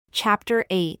Chapter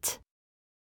 8.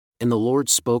 And the Lord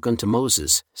spoke unto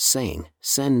Moses, saying,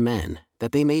 Send men,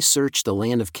 that they may search the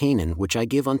land of Canaan which I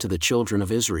give unto the children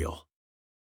of Israel.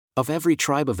 Of every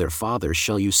tribe of their fathers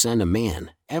shall you send a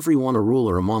man, every one a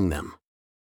ruler among them.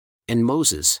 And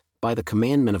Moses, by the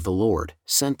commandment of the Lord,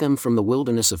 sent them from the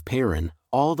wilderness of Paran.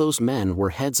 All those men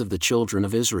were heads of the children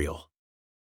of Israel.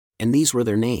 And these were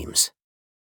their names.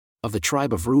 Of the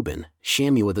tribe of Reuben,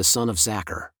 Shammua the son of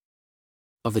Zachar.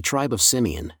 Of the tribe of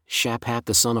Simeon, Shaphat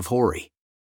the son of Hori.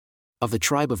 Of the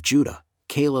tribe of Judah,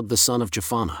 Caleb the son of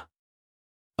Jephunneh.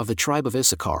 Of the tribe of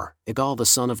Issachar, Igal the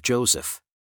son of Joseph.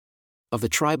 Of the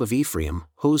tribe of Ephraim,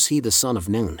 Hosea the son of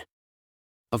Nun.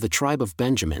 Of the tribe of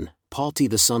Benjamin, Palti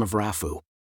the son of Raphu.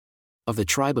 Of the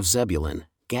tribe of Zebulun,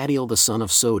 Gadiel the son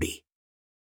of Sodi.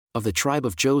 Of the tribe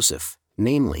of Joseph,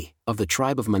 namely, of the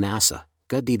tribe of Manasseh,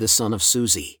 Gadi the son of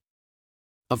Suzi.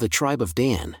 Of the tribe of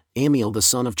Dan, Amiel the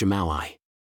son of Gemalli.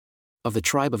 Of the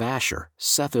tribe of Asher,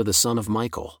 Sethur the son of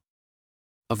Michael.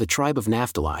 Of the tribe of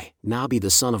Naphtali, Nabi the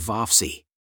son of Vophsi.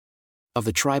 Of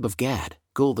the tribe of Gad,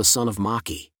 Gul the son of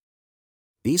Maki.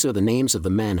 These are the names of the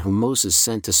men whom Moses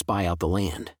sent to spy out the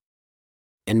land.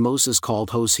 And Moses called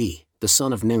Hosea, the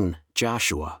son of Nun,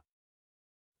 Joshua.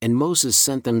 And Moses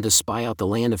sent them to spy out the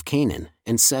land of Canaan,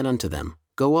 and said unto them,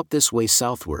 Go up this way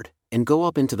southward, and go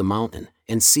up into the mountain,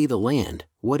 and see the land,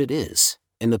 what it is,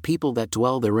 and the people that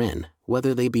dwell therein,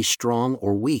 whether they be strong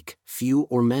or weak, few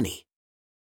or many.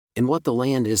 And what the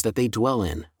land is that they dwell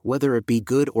in, whether it be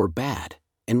good or bad,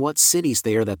 and what cities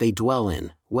they are that they dwell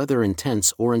in, whether in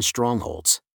tents or in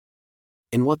strongholds.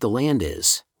 And what the land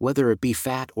is, whether it be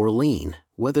fat or lean,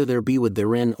 whether there be wood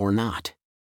therein or not.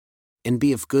 And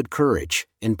be of good courage,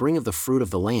 and bring of the fruit of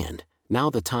the land. Now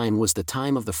the time was the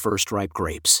time of the first ripe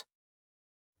grapes.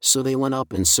 So they went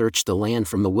up and searched the land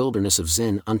from the wilderness of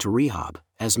Zin unto Rehob,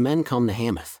 as men come to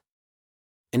Hamath.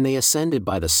 And they ascended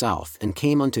by the south and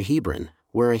came unto Hebron,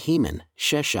 where Ahiman,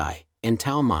 Sheshai, and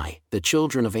Talmai, the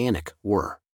children of Anak,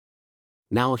 were.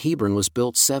 Now Hebron was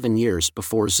built 7 years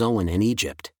before Zoan in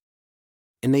Egypt.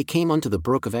 And they came unto the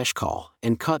brook of Eshcol,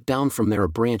 and cut down from there a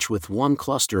branch with one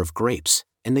cluster of grapes,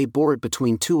 and they bore it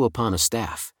between two upon a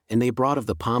staff, and they brought of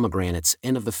the pomegranates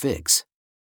and of the figs.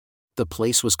 The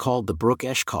place was called the brook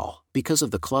Eshcol, because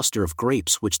of the cluster of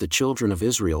grapes which the children of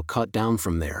Israel cut down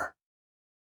from there.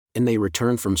 And they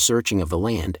returned from searching of the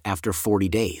land after 40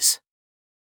 days.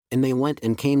 And they went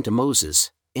and came to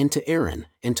Moses, and to Aaron,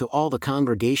 and to all the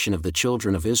congregation of the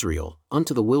children of Israel,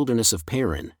 unto the wilderness of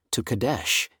Paran, to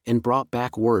Kadesh, and brought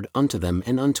back word unto them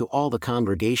and unto all the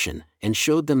congregation, and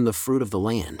showed them the fruit of the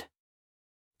land.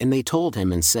 And they told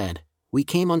him and said, We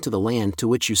came unto the land to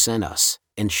which you sent us,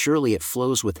 and surely it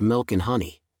flows with milk and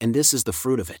honey, and this is the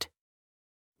fruit of it.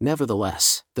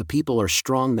 Nevertheless, the people are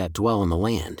strong that dwell in the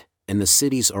land, and the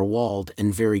cities are walled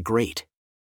and very great.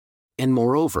 And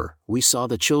moreover, we saw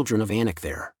the children of Anak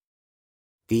there.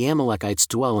 The Amalekites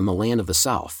dwell in the land of the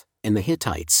south, and the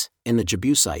Hittites, and the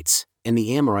Jebusites, and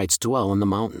the Amorites dwell in the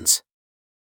mountains.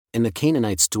 And the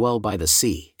Canaanites dwell by the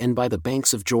sea and by the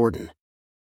banks of Jordan.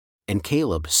 And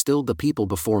Caleb stilled the people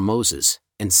before Moses,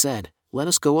 and said, Let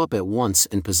us go up at once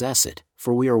and possess it,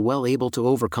 for we are well able to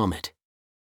overcome it.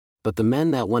 But the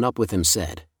men that went up with him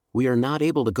said, We are not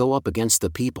able to go up against the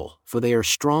people, for they are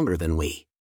stronger than we.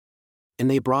 And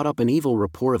they brought up an evil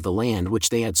report of the land which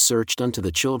they had searched unto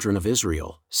the children of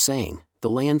Israel, saying,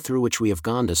 The land through which we have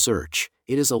gone to search,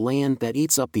 it is a land that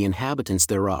eats up the inhabitants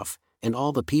thereof, and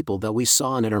all the people that we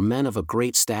saw in it are men of a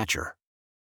great stature.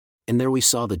 And there we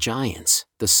saw the giants,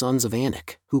 the sons of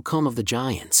Anak, who come of the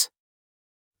giants.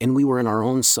 And we were in our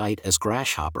own sight as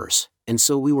grasshoppers, and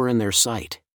so we were in their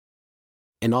sight.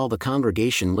 And all the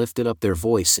congregation lifted up their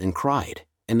voice and cried,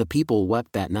 and the people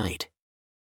wept that night.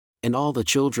 And all the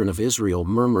children of Israel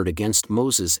murmured against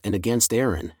Moses and against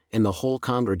Aaron, and the whole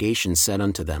congregation said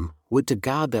unto them, Would to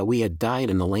God that we had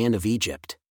died in the land of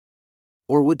Egypt!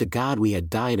 Or would to God we had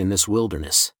died in this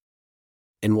wilderness!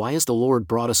 And why has the Lord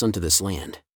brought us unto this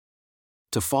land?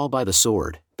 To fall by the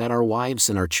sword, that our wives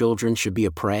and our children should be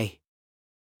a prey?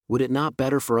 Would it not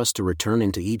better for us to return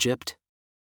into Egypt?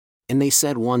 And they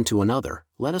said one to another,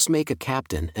 Let us make a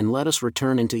captain and let us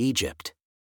return into Egypt.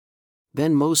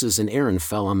 Then Moses and Aaron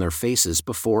fell on their faces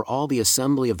before all the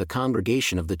assembly of the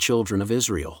congregation of the children of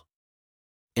Israel.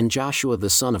 And Joshua the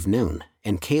son of Nun,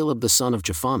 and Caleb the son of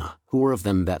Jephunneh, who were of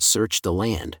them that searched the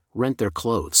land, rent their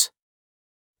clothes.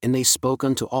 And they spoke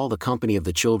unto all the company of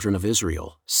the children of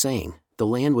Israel, saying, The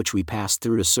land which we passed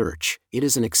through to search, it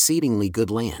is an exceedingly good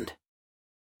land.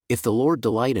 If the Lord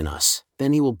delight in us,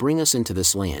 then he will bring us into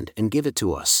this land and give it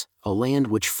to us, a land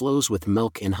which flows with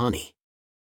milk and honey.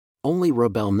 Only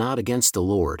rebel not against the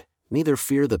Lord, neither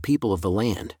fear the people of the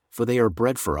land, for they are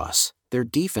bread for us, their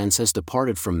defense has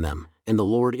departed from them, and the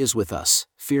Lord is with us,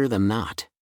 fear them not.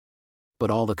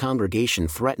 But all the congregation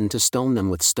threatened to stone them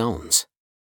with stones.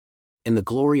 And the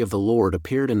glory of the Lord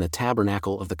appeared in the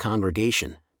tabernacle of the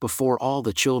congregation, before all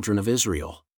the children of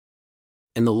Israel.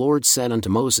 And the Lord said unto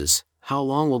Moses, How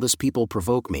long will this people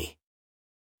provoke me?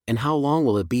 And how long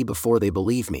will it be before they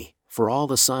believe me, for all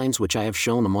the signs which I have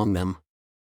shown among them?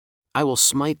 I will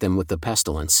smite them with the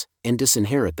pestilence, and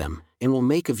disinherit them, and will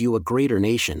make of you a greater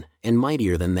nation, and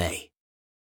mightier than they.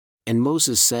 And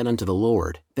Moses said unto the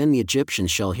Lord, Then the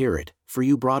Egyptians shall hear it, for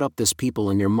you brought up this people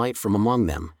in your might from among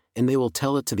them, and they will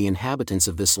tell it to the inhabitants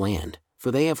of this land, for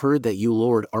they have heard that you,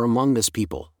 Lord, are among this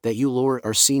people, that you, Lord,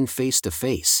 are seen face to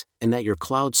face, and that your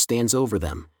cloud stands over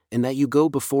them, and that you go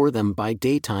before them by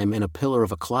daytime in a pillar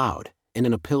of a cloud, and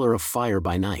in a pillar of fire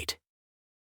by night.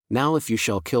 Now if you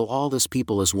shall kill all this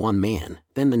people as one man,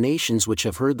 then the nations which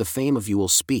have heard the fame of you will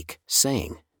speak,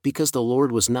 saying, Because the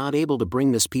Lord was not able to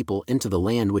bring this people into the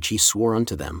land which he swore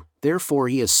unto them, therefore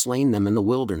he has slain them in the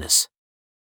wilderness.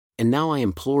 And now I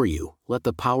implore you, let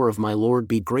the power of my Lord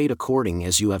be great according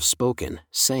as you have spoken,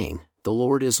 saying, The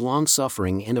Lord is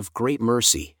longsuffering and of great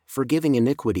mercy, forgiving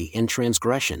iniquity and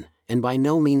transgression, and by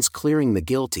no means clearing the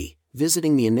guilty,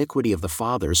 visiting the iniquity of the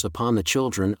fathers upon the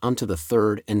children unto the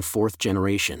third and fourth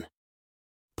generation.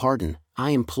 Pardon, I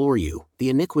implore you, the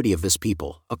iniquity of this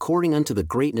people, according unto the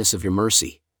greatness of your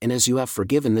mercy, and as you have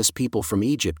forgiven this people from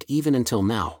Egypt even until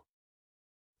now.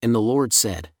 And the Lord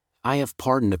said, I have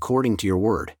pardoned according to your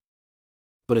word.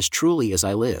 But as truly as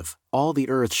I live, all the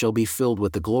earth shall be filled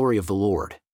with the glory of the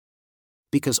Lord.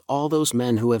 Because all those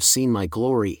men who have seen my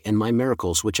glory and my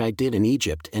miracles which I did in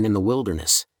Egypt and in the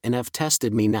wilderness, and have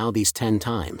tested me now these 10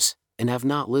 times, and have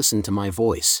not listened to my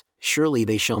voice, surely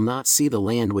they shall not see the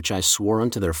land which I swore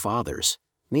unto their fathers,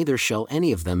 neither shall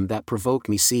any of them that provoke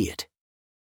me see it.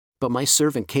 But my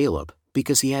servant Caleb,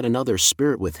 because he had another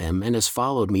spirit with him and has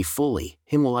followed me fully,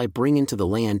 him will I bring into the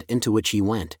land into which he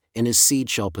went, and his seed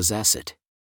shall possess it.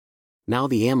 Now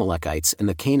the Amalekites and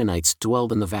the Canaanites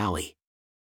dwelled in the valley.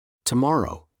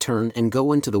 Tomorrow, turn and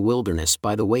go into the wilderness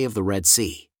by the way of the Red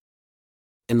Sea.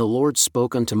 And the Lord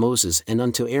spoke unto Moses and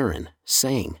unto Aaron,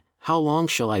 saying, How long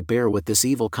shall I bear with this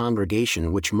evil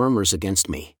congregation which murmurs against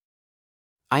me?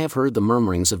 I have heard the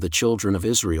murmurings of the children of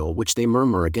Israel which they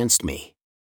murmur against me.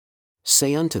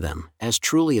 Say unto them, As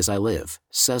truly as I live,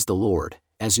 says the Lord,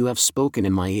 as you have spoken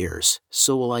in my ears,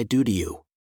 so will I do to you.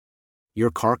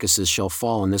 Your carcasses shall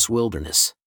fall in this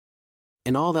wilderness.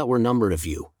 And all that were numbered of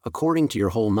you, according to your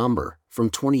whole number, from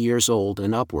 20 years old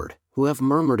and upward, who have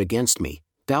murmured against me,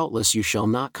 doubtless you shall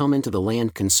not come into the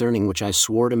land concerning which I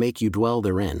swore to make you dwell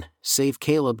therein, save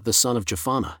Caleb the son of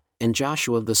Jephunneh, and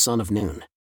Joshua the son of Nun.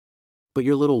 But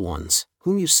your little ones,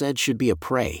 whom you said should be a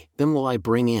prey, them will I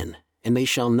bring in, and they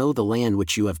shall know the land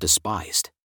which you have despised.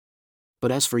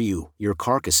 But as for you, your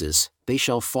carcasses, they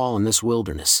shall fall in this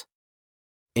wilderness.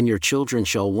 And your children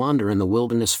shall wander in the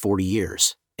wilderness 40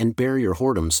 years, and bear your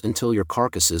whoredoms until your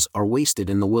carcasses are wasted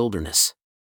in the wilderness.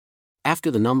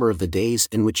 After the number of the days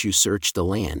in which you search the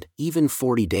land, even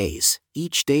 40 days,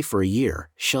 each day for a year,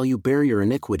 shall you bear your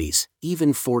iniquities,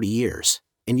 even 40 years,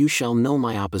 and you shall know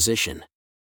my opposition.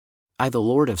 I the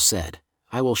Lord have said,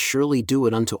 I will surely do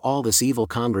it unto all this evil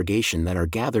congregation that are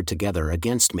gathered together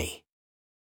against me.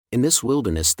 In this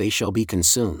wilderness they shall be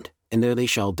consumed, and there they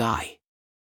shall die.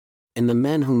 And the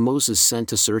men whom Moses sent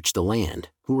to search the land,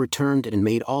 who returned and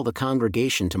made all the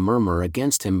congregation to murmur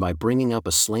against him by bringing up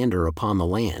a slander upon the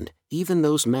land, even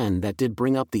those men that did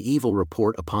bring up the evil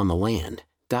report upon the land,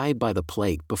 died by the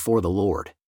plague before the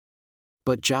Lord.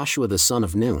 But Joshua the son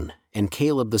of Nun, and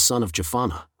Caleb the son of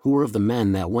Jephunneh, who were of the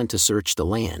men that went to search the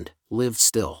land, lived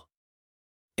still.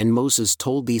 And Moses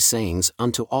told these sayings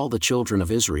unto all the children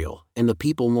of Israel, and the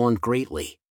people mourned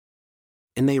greatly.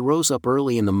 And they rose up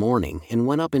early in the morning and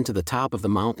went up into the top of the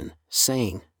mountain,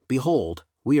 saying, Behold,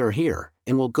 we are here,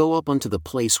 and will go up unto the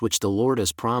place which the Lord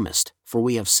has promised, for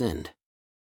we have sinned.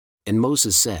 And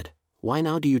Moses said, Why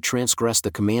now do you transgress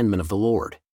the commandment of the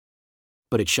Lord?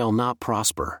 But it shall not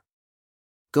prosper.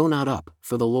 Go not up,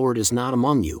 for the Lord is not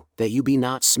among you, that you be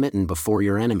not smitten before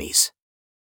your enemies.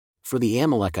 For the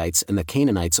Amalekites and the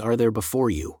Canaanites are there before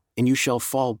you, and you shall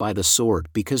fall by the sword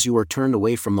because you are turned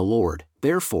away from the Lord,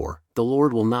 therefore, the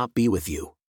Lord will not be with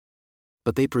you.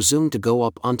 But they presumed to go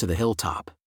up unto the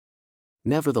hilltop.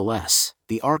 Nevertheless,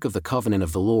 the ark of the covenant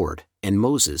of the Lord, and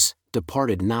Moses,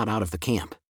 departed not out of the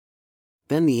camp.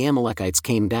 Then the Amalekites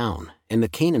came down, and the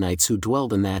Canaanites who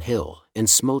dwelled in that hill, and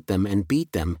smote them and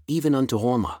beat them, even unto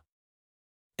Hormah.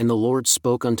 And the Lord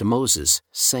spoke unto Moses,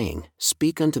 saying,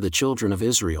 Speak unto the children of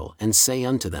Israel, and say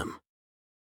unto them,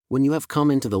 When you have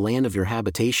come into the land of your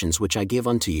habitations which I give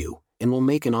unto you, and will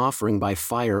make an offering by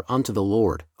fire unto the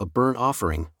Lord, a burnt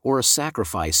offering, or a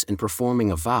sacrifice in performing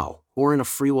a vow, or in a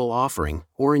freewill offering,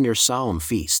 or in your solemn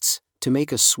feasts, to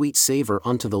make a sweet savour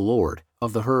unto the Lord,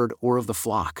 of the herd or of the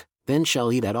flock, then shall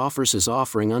he that offers his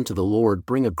offering unto the Lord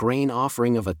bring a grain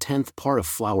offering of 1/10 part of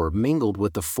flour mingled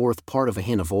with the 4th part of a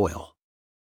hin of oil.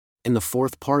 And the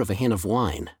 4th part of a hin of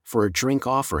wine, for a drink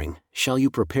offering, shall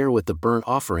you prepare with the burnt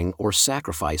offering or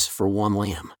sacrifice for 1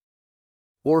 lamb.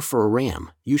 Or for a ram,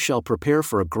 you shall prepare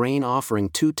for a grain offering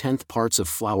 2/10 parts of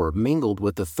flour mingled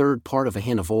with the 3rd part of a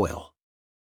hin of oil.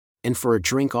 And for a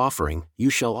drink offering, you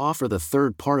shall offer the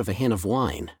 3rd part of a hin of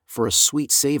wine, for a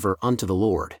sweet savour unto the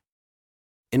Lord.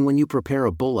 And when you prepare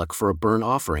a bullock for a burnt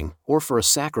offering, or for a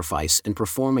sacrifice in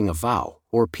performing a vow,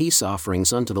 or peace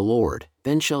offerings unto the Lord,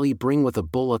 then shall he bring with a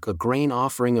bullock a grain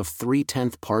offering of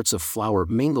 3/10 parts of flour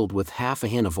mingled with half a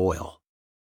hin of oil.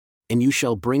 And you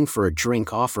shall bring for a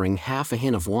drink offering half a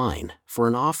hin of wine, for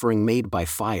an offering made by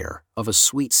fire, of a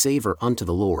sweet savour unto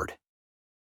the Lord.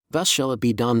 Thus shall it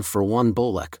be done for 1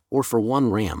 bullock, or for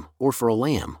 1 ram, or for a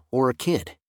lamb, or a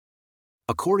kid.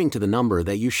 According to the number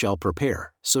that you shall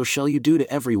prepare, so shall you do to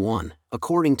every one,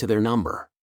 according to their number.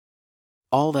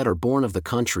 All that are born of the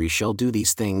country shall do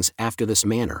these things after this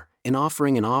manner, an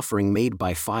offering made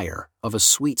by fire, of a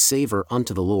sweet savour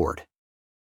unto the Lord.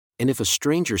 And if a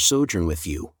stranger sojourn with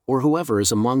you, or whoever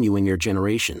is among you in your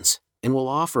generations, and will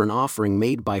offer an offering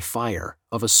made by fire,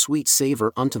 of a sweet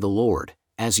savour unto the Lord,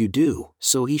 as you do,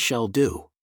 so he shall do.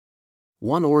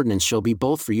 1 ordinance shall be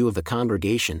both for you of the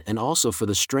congregation and also for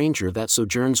the stranger that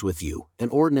sojourns with you, an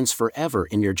ordinance for ever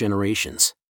in your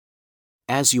generations.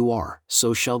 As you are,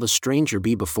 so shall the stranger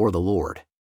be before the Lord.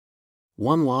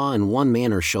 1 law and 1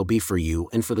 manner shall be for you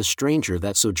and for the stranger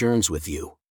that sojourns with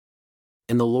you.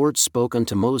 And the Lord spoke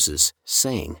unto Moses,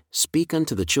 saying, Speak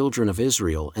unto the children of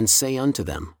Israel and say unto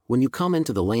them, When you come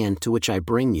into the land to which I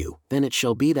bring you, then it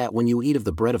shall be that when you eat of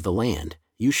the bread of the land,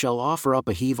 you shall offer up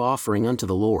a heave offering unto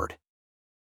the Lord.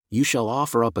 You shall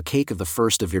offer up a cake of the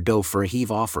first of your dough for a heave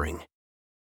offering.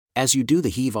 As you do the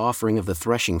heave offering of the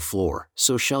threshing floor,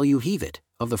 so shall you heave it,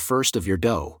 of the first of your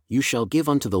dough, you shall give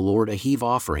unto the Lord a heave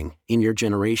offering, in your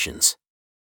generations.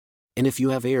 And if you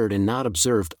have erred and not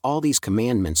observed all these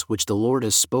commandments which the Lord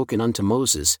has spoken unto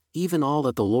Moses, even all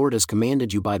that the Lord has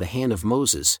commanded you by the hand of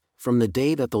Moses, from the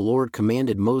day that the Lord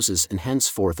commanded Moses and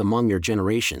henceforth among your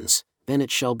generations, then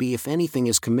it shall be if anything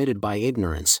is committed by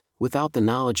ignorance, without the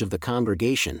knowledge of the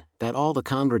congregation, that all the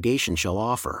congregation shall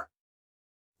offer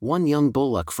 1 young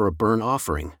bullock for a burnt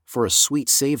offering, for a sweet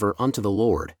savour unto the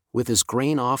Lord, with his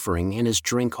grain offering and his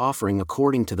drink offering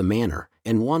according to the manner,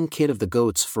 and 1 kid of the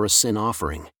goats for a sin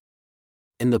offering.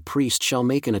 And the priest shall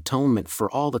make an atonement for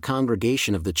all the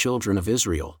congregation of the children of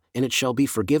Israel, and it shall be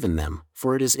forgiven them,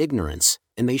 for it is ignorance,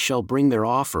 and they shall bring their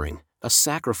offering, a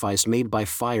sacrifice made by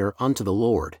fire unto the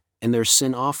Lord, and their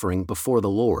sin offering before the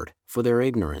Lord, for their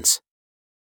ignorance.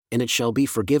 And it shall be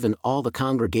forgiven all the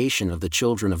congregation of the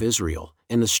children of Israel,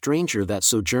 and the stranger that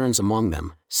sojourns among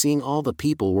them, seeing all the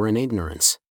people were in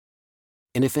ignorance.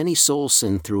 And if any soul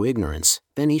sin through ignorance,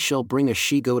 then he shall bring a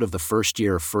she-goat of the first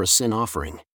year for a sin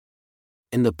offering.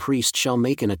 And the priest shall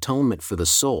make an atonement for the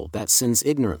soul that sins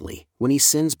ignorantly, when he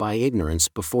sins by ignorance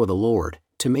before the Lord,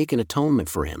 to make an atonement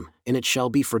for him, and it shall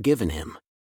be forgiven him.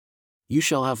 You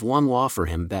shall have 1 law for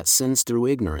him that sins through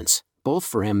ignorance, both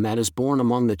for him that is born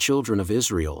among the children of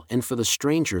Israel and for the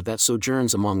stranger that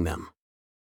sojourns among them.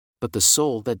 But the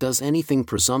soul that does anything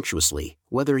presumptuously,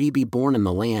 whether he be born in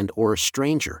the land or a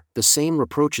stranger, the same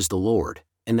reproaches the Lord,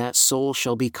 and that soul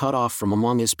shall be cut off from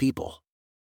among his people.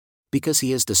 Because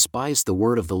he has despised the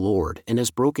word of the Lord and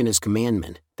has broken his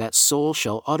commandment, that soul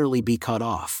shall utterly be cut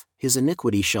off, his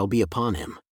iniquity shall be upon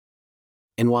him.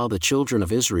 And while the children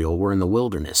of Israel were in the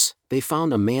wilderness, they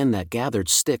found a man that gathered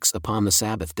sticks upon the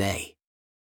Sabbath day.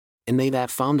 And they that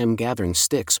found him gathering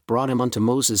sticks brought him unto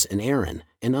Moses and Aaron,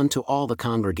 and unto all the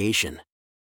congregation.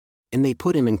 And they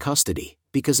put him in custody,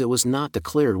 because it was not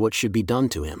declared what should be done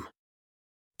to him.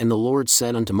 And the Lord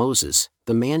said unto Moses,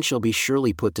 The man shall be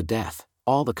surely put to death,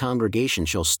 all the congregation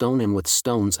shall stone him with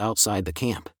stones outside the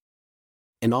camp.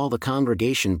 And all the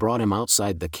congregation brought him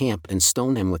outside the camp and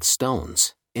stoned him with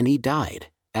stones, and he died,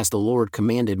 as the Lord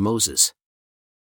commanded Moses.